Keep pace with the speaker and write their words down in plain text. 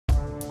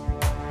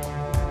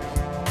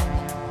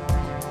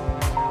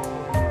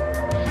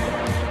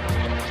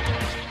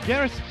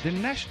Gareth, the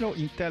National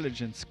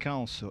Intelligence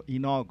Council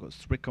in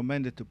August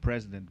recommended to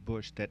President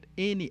Bush that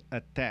any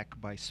attack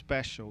by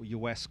special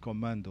U.S.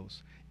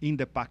 commandos in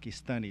the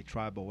Pakistani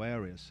tribal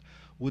areas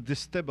would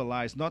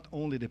destabilize not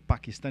only the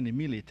Pakistani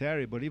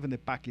military but even the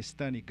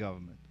Pakistani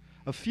government.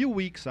 A few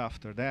weeks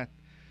after that,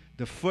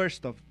 the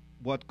first of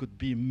what could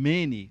be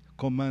many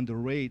commando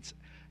raids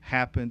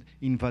happened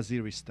in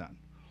Waziristan.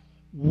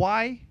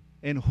 Why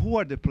and who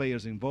are the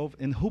players involved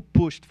and who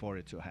pushed for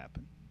it to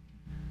happen?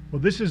 Well,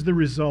 this is the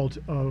result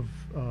of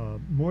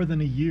more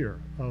than a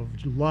year of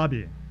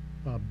lobbying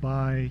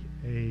by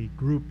a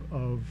group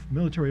of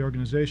military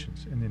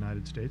organizations in the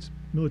United States,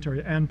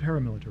 military and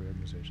paramilitary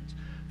organizations.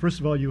 First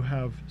of all, you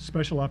have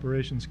Special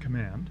Operations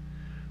Command,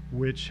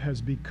 which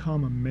has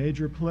become a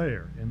major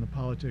player in the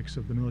politics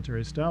of the military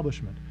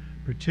establishment,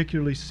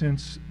 particularly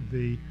since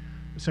the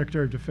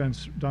Secretary of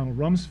Defense, Donald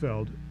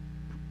Rumsfeld,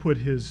 put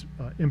his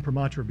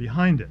imprimatur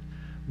behind it.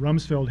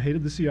 Rumsfeld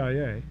hated the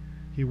CIA.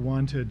 He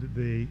wanted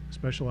the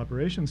Special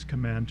Operations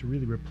Command to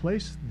really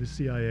replace the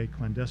CIA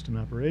clandestine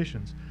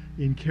operations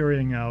in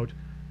carrying out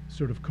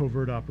sort of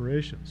covert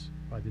operations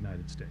by the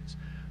United States.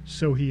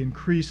 So he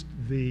increased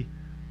the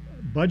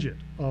budget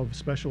of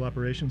Special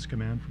Operations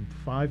Command from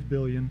 $5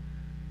 billion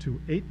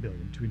to $8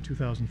 billion between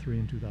 2003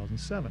 and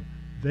 2007.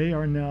 They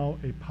are now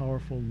a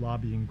powerful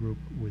lobbying group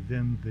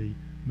within the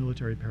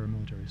military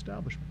paramilitary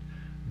establishment.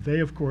 They,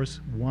 of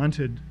course,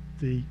 wanted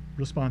the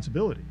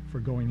responsibility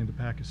for going into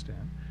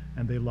Pakistan,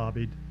 and they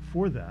lobbied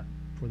for that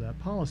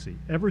policy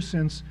ever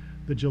since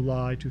the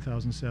July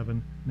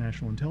 2007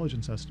 National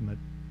Intelligence Estimate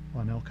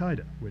on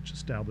al-Qaeda, which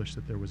established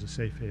that there was a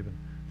safe haven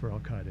for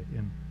al-Qaeda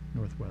in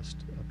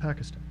northwest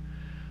Pakistan.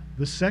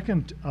 The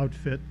second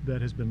outfit that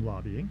has been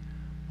lobbying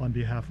on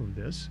behalf of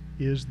this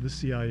is the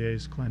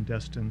CIA's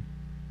clandestine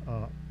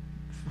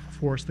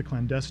force, the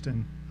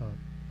clandestine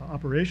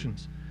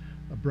operations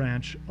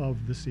branch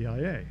of the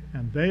CIA.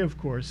 And they, of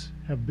course,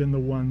 have been the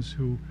ones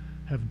who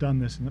have done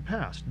this in the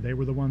past. They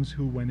were the ones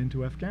who went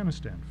into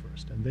Afghanistan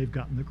first, and they've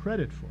gotten the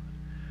credit for it.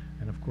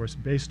 And of course,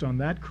 based on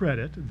that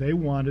credit, they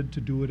wanted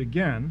to do it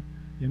again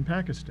in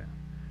Pakistan.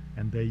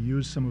 And they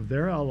used some of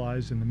their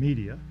allies in the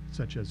media,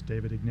 such as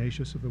David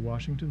Ignatius of the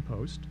Washington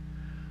Post,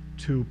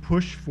 to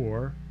push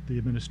for the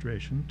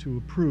administration to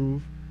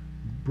approve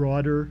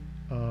the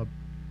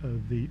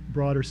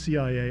broader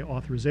CIA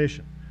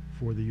authorization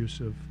for the use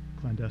of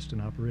clandestine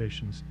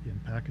operations in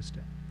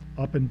Pakistan.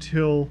 Up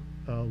until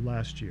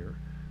last year,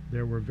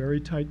 there were very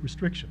tight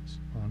restrictions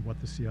on what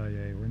the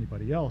CIA or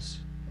anybody else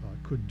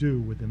could do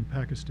within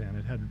Pakistan.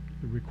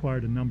 It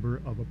required a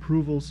number of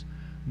approvals,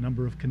 a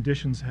number of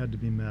conditions had to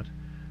be met,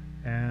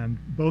 and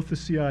both the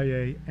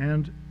CIA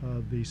and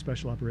the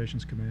Special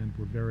Operations Command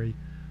were very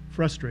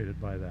frustrated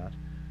by that.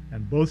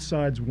 And both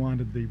sides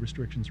wanted the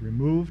restrictions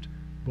removed,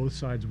 both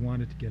sides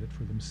wanted to get it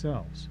for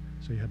themselves.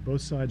 So you had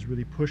both sides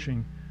really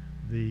pushing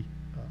the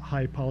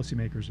high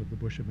policymakers of the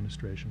Bush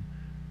administration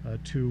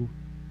to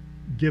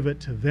give it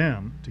to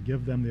them, to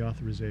give them the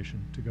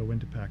authorization to go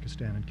into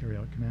Pakistan and carry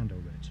out commando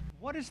raids.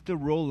 What is the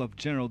role of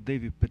General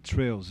David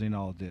Petraeus in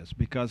all this?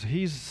 Because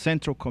his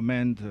Central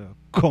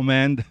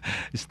Command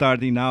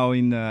starting now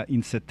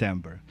in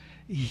September.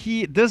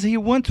 Does he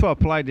want to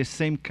apply the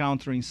same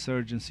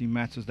counterinsurgency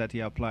methods that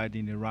he applied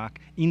in Iraq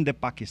in the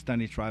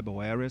Pakistani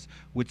tribal areas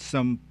with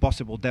some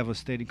possible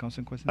devastating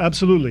consequences?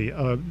 Absolutely.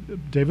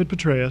 David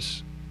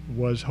Petraeus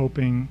was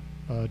hoping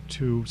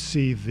to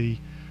see the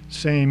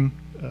same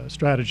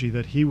strategy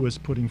that he was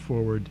putting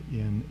forward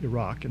in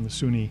Iraq, in the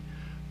Sunni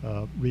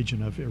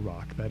region of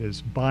Iraq, that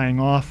is buying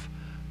off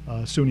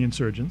Sunni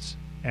insurgents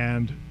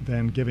and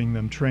then giving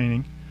them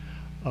training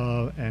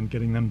and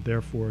getting them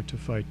therefore to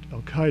fight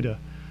al-Qaeda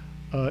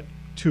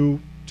to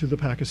the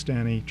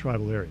Pakistani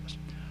tribal areas.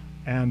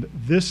 And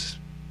this,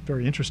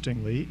 very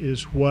interestingly,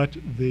 is what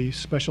the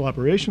Special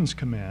Operations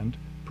Command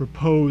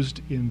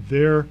proposed in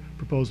their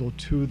proposal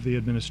to the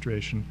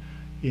administration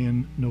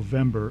in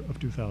November of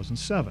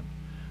 2007.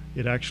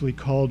 It actually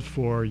called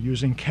for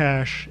using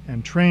cash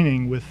and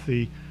training with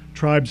the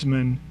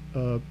tribesmen,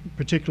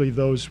 particularly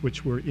those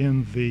which were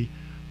in the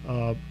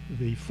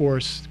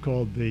force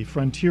called the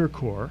Frontier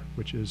Corps,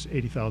 which is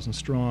 80,000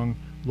 strong,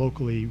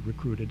 locally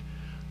recruited.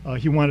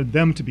 He wanted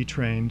them to be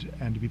trained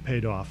and to be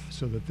paid off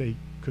so that they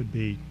could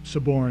be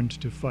suborned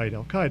to fight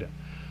al-Qaeda.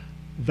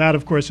 That,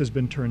 of course, has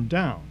been turned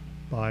down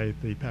by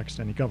the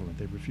Pakistani government.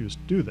 They refused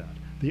to do that.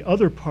 The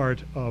other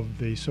part of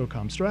the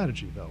SOCOM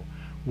strategy, though,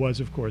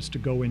 was, of course, to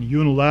go in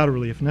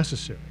unilaterally if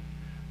necessary.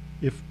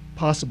 If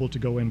possible, to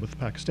go in with the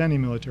Pakistani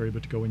military,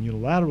 but to go in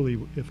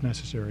unilaterally if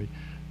necessary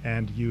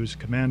and use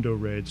commando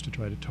raids to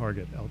try to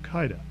target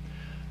al-Qaeda.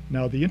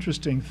 Now, the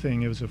interesting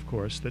thing is, of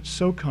course, that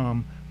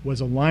SOCOM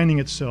was aligning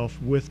itself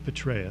with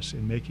Petraeus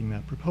in making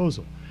that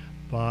proposal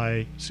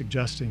by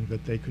suggesting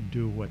that they could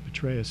do what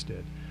Petraeus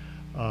did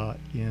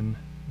in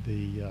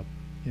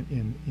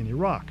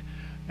Iraq.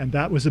 And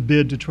that was a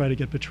bid to try to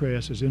get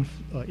Petraeus'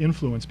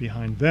 influence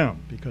behind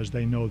them, because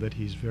they know that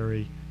he's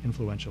very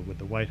influential with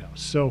the White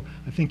House. So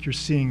I think you're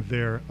seeing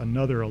there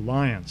another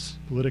alliance,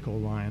 political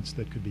alliance,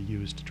 that could be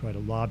used to try to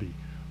lobby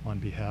on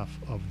behalf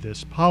of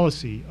this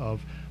policy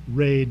of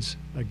raids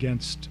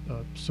against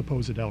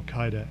supposed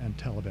al-Qaeda and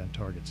Taliban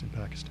targets in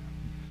Pakistan.